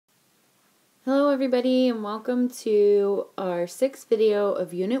Hello everybody and welcome to our sixth video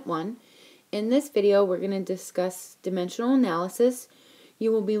of Unit 1. In this video we're going to discuss dimensional analysis.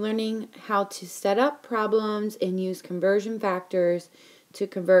 You will be learning how to set up problems and use conversion factors to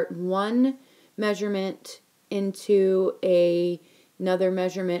convert one measurement into another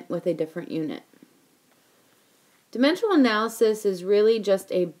measurement with a different unit. Dimensional analysis is really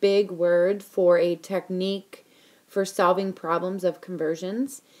just a big word for a technique for solving problems of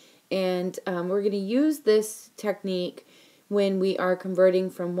conversions. And we're going to use this technique when we are converting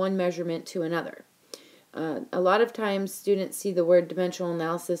from one measurement to another. A lot of times students see the word dimensional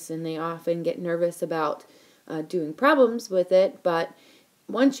analysis and they often get nervous about doing problems with it, but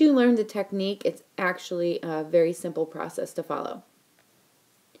once you learn the technique, it's actually a very simple process to follow.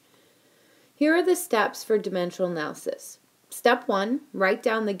 Here are the steps for dimensional analysis. Step 1, write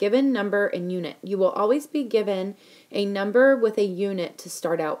down the given number and unit. You will always be given a number with a unit to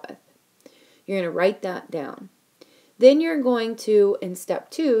start out with. You're going to write that down. Then you're going to, in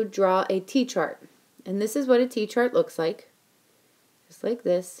step 2, draw a T-chart. And this is what a T-chart looks like. Just like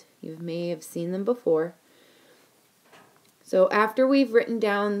this. You may have seen them before. So after we've written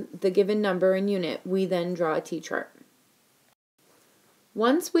down the given number and unit, we then draw a T-chart.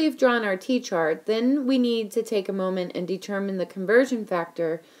 Once we've drawn our T-chart, then we need to take a moment and determine the conversion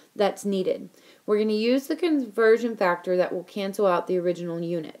factor that's needed. We're going to use the conversion factor that will cancel out the original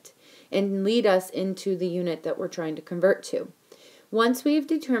unit and lead us into the unit that we're trying to convert to. Once we've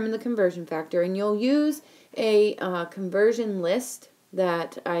determined the conversion factor, and you'll use a conversion list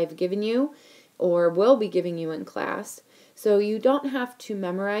that I've given you or will be giving you in class, so you don't have to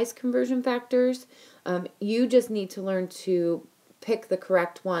memorize conversion factors. You just need to learn to pick the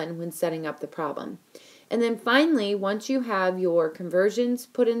correct one when setting up the problem. And then finally, once you have your conversions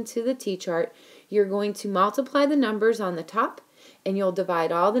put into the T-chart, you're going to multiply the numbers on the top and you'll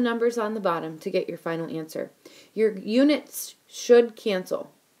divide all the numbers on the bottom to get your final answer. Your units should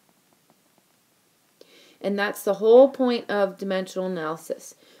cancel. And that's the whole point of dimensional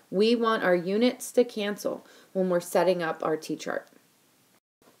analysis. We want our units to cancel when we're setting up our T-chart.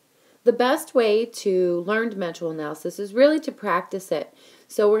 The best way to learn dimensional analysis is really to practice it.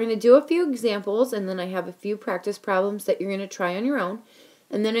 So we're going to do a few examples, and then I have a few practice problems that you're going to try on your own.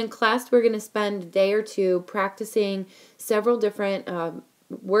 And then in class we're going to spend a day or two practicing several different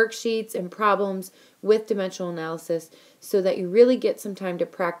worksheets and problems with dimensional analysis so that you really get some time to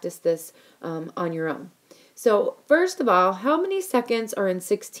practice this on your own. So first of all, how many seconds are in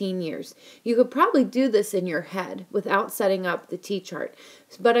 16 years? You could probably do this in your head without setting up the T-chart,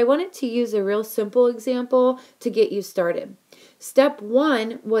 but I wanted to use a real simple example to get you started. Step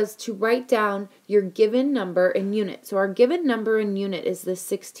 1 was to write down your given number and unit. So our given number and unit is this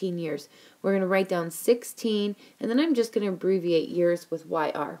 16 years. We're going to write down 16, and then I'm just going to abbreviate years with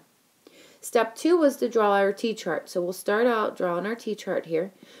YR. Step 2 was to draw our T-chart. So we'll start out drawing our T-chart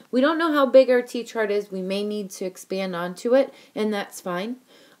here. We don't know how big our T-chart is. We may need to expand onto it, and that's fine.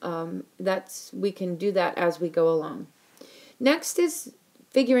 We can do that as we go along. Next is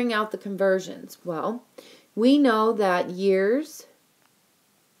figuring out the conversions. Well, we know that years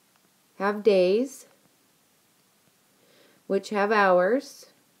have days, which have hours,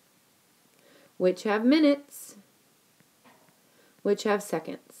 which have minutes, which have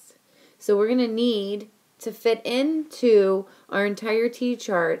seconds. So we're going to need to fit into our entire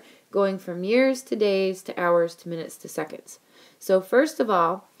T-chart going from years to days to hours to minutes to seconds. So first of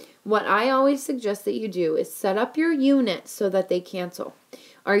all, what I always suggest that you do is set up your units so that they cancel.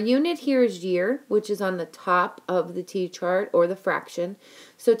 Our unit here is year, which is on the top of the T-chart or the fraction.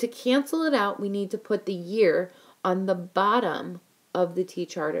 So to cancel it out, we need to put the year on the bottom of the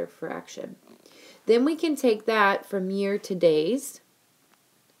T-chart or fraction. Then we can take that from year to days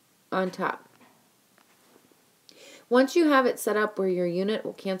on top. Once you have it set up where your unit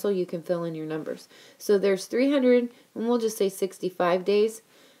will cancel, you can fill in your numbers. So there's 300, and we'll just say 65 days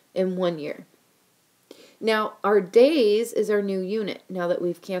in 1 year. Now, our days is our new unit now that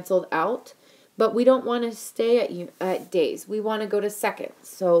we've canceled out, but we don't want to stay at days. We want to go to seconds.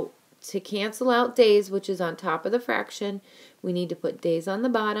 So to cancel out days, which is on top of the fraction, we need to put days on the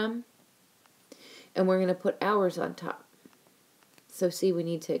bottom, and we're going to put hours on top. So see, we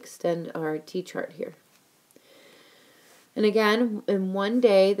need to extend our T-chart here. And again, in 1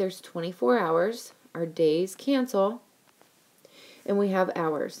 day, there's 24 hours. Our days cancel, and we have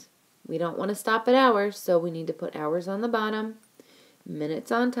hours. We don't want to stop at hours, so we need to put hours on the bottom,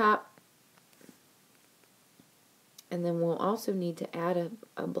 minutes on top, and then we'll also need to add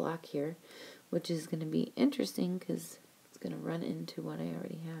a block here, which is going to be interesting because it's going to run into what I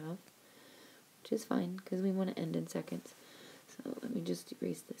already have, which is fine because we want to end in seconds. So let me just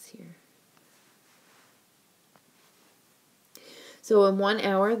erase this here. So in 1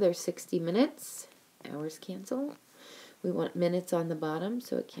 hour, there's 60 minutes. Hours cancel. We want minutes on the bottom,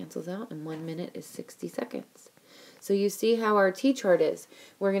 so it cancels out, and 1 minute is 60 seconds. So you see how our T-chart is.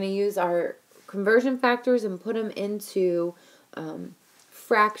 We're going to use our conversion factors and put them into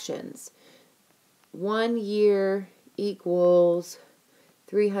fractions. 1 year equals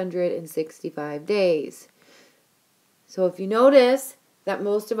 365 days. So if you notice that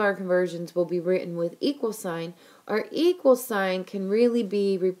most of our conversions will be written with equal sign, our equal sign can really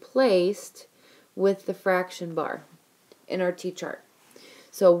be replaced with the fraction bar in our T-chart.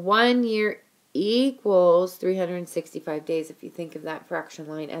 So 1 year equals 365 days if you think of that fraction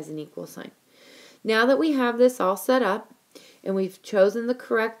line as an equal sign. Now that we have this all set up and we've chosen the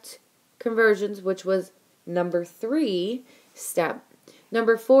correct conversions, which was number 3 step.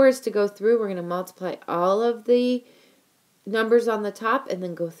 Number 4 is to go through. We're going to multiply all of the numbers on the top and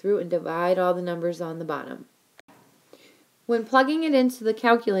then go through and divide all the numbers on the bottom. When plugging it into the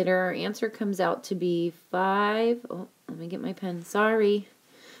calculator, our answer comes out to be 5, oh, let me get my pen, sorry.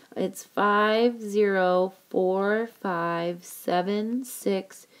 It's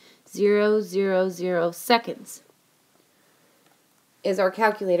 504576000 seconds is our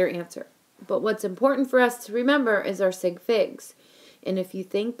calculator answer. But what's important for us to remember is our sig figs. And if you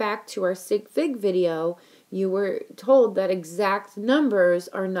think back to our sig fig video, you were told that exact numbers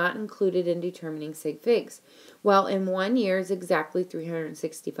are not included in determining sig figs. Well, in 1 year is exactly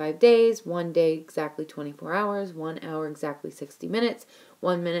 365 days, 1 day exactly 24 hours, 1 hour exactly 60 minutes,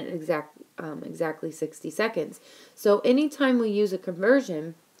 1 minute exactly 60 seconds. So anytime we use a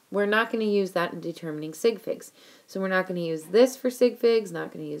conversion, we're not going to use that in determining sig figs. So we're not going to use this for sig figs,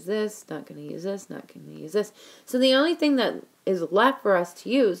 not going to use this, not going to use this, not going to use this. So the only thing that is left for us to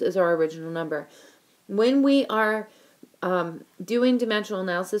use is our original number. When we are doing dimensional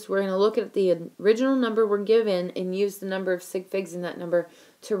analysis, we're going to look at the original number we're given and use the number of sig figs in that number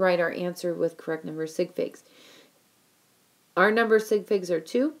to write our answer with correct number of sig figs. Our number of sig figs are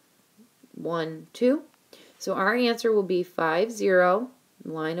 2, 1, 2. So our answer will be 5, 0,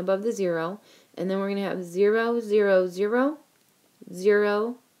 line above the 0, and then we're going to have 0, 0, 0,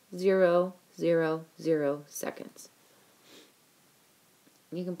 0, 0, 0, 0 seconds.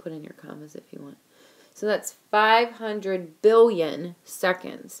 You can put in your commas if you want. So that's 500 billion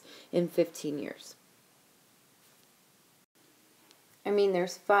seconds in 15 years. I mean,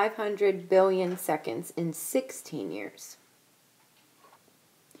 there's 500 billion seconds in 16 years.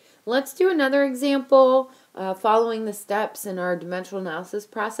 Let's do another example following the steps in our dimensional analysis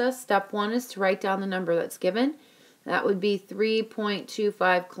process. Step 1 is to write down the number that's given. That would be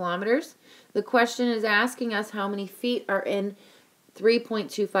 3.25 kilometers. The question is asking us how many feet are in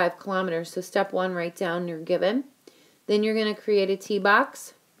 3.25 kilometers. So step 1, write down your given. Then you're going to create a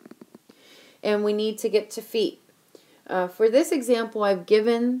T-box. And we need to get to feet. For this example, I've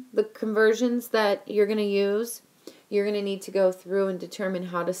given the conversions that you're going to use. You're going to need to go through and determine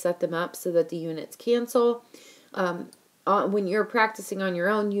how to set them up so that the units cancel. When you're practicing on your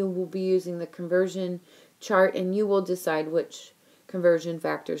own, you will be using the conversion chart and you will decide which conversion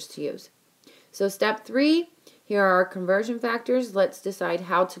factors to use. So step 3, here are our conversion factors. Let's decide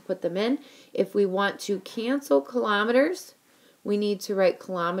how to put them in. If we want to cancel kilometers, we need to write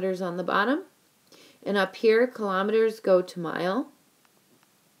kilometers on the bottom. And up here, kilometers go to mile.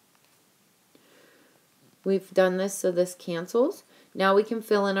 We've done this, so this cancels. Now we can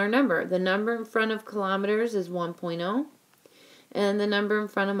fill in our number. The number in front of kilometers is 1.0, and the number in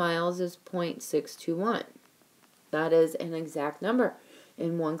front of miles is 0.621. That is an exact number.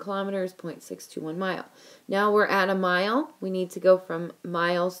 And 1 kilometer is 0.621 mile. Now we're at a mile. We need to go from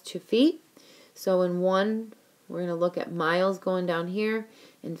miles to feet. So in 1, we're going to look at miles going down here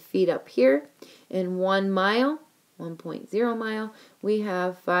and feet up here. In 1 mile, 1.0 mile, we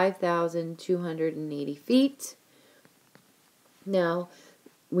have 5,280 feet. Now,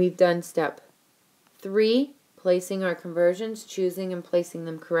 we've done step 3, placing our conversions, choosing and placing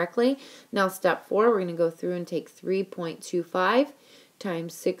them correctly. Now, step 4, we're going to go through and take 3.25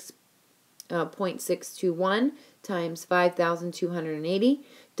 times 0.621 times 5,280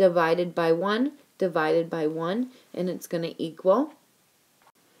 divided by 1, and it's going to equal,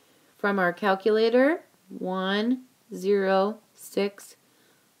 from our calculator,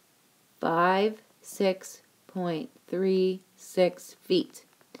 10656.36 feet.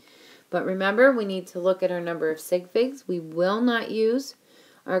 But remember, we need to look at our number of sig figs. We will not use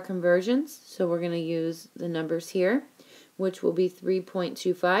our conversions, so we're going to use the numbers here, which will be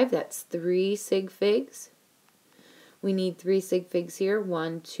 3.25. That's 3 sig figs. We need 3 sig figs here.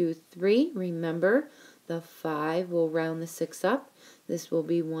 1, 2, 3. Remember, the 5 will round the 6 up. This will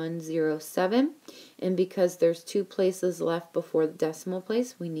be 107. And because there's 2 places left before the decimal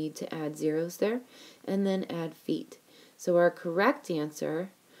place, we need to add zeros there and then add feet. So our correct answer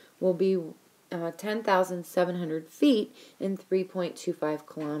will be 10,700 feet in 3.25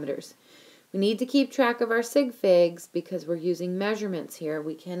 kilometers. We need to keep track of our sig figs because we're using measurements here.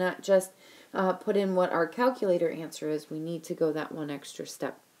 We cannot just put in what our calculator answer is. We need to go that one extra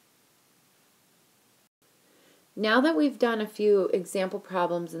step. Now that we've done a few example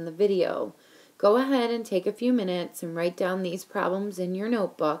problems in the video, go ahead and take a few minutes and write down these problems in your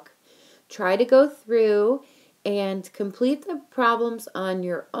notebook. Try to go through and complete the problems on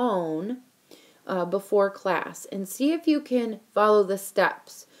your own before class and see if you can follow the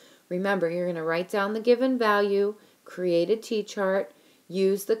steps. Remember, you're going to write down the given value, create a T-chart,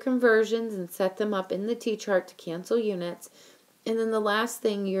 use the conversions and set them up in the T-chart to cancel units. And then the last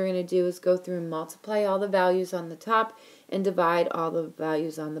thing you're going to do is go through and multiply all the values on the top and divide all the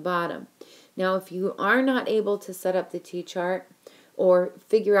values on the bottom. Now, if you are not able to set up the T-chart or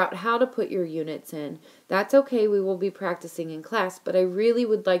figure out how to put your units in, that's okay. We will be practicing in class, but I really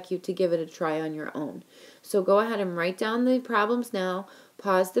would like you to give it a try on your own. So go ahead and write down the problems now,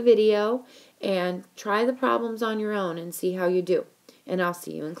 pause the video, and try the problems on your own and see how you do. And I'll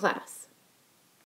see you in class.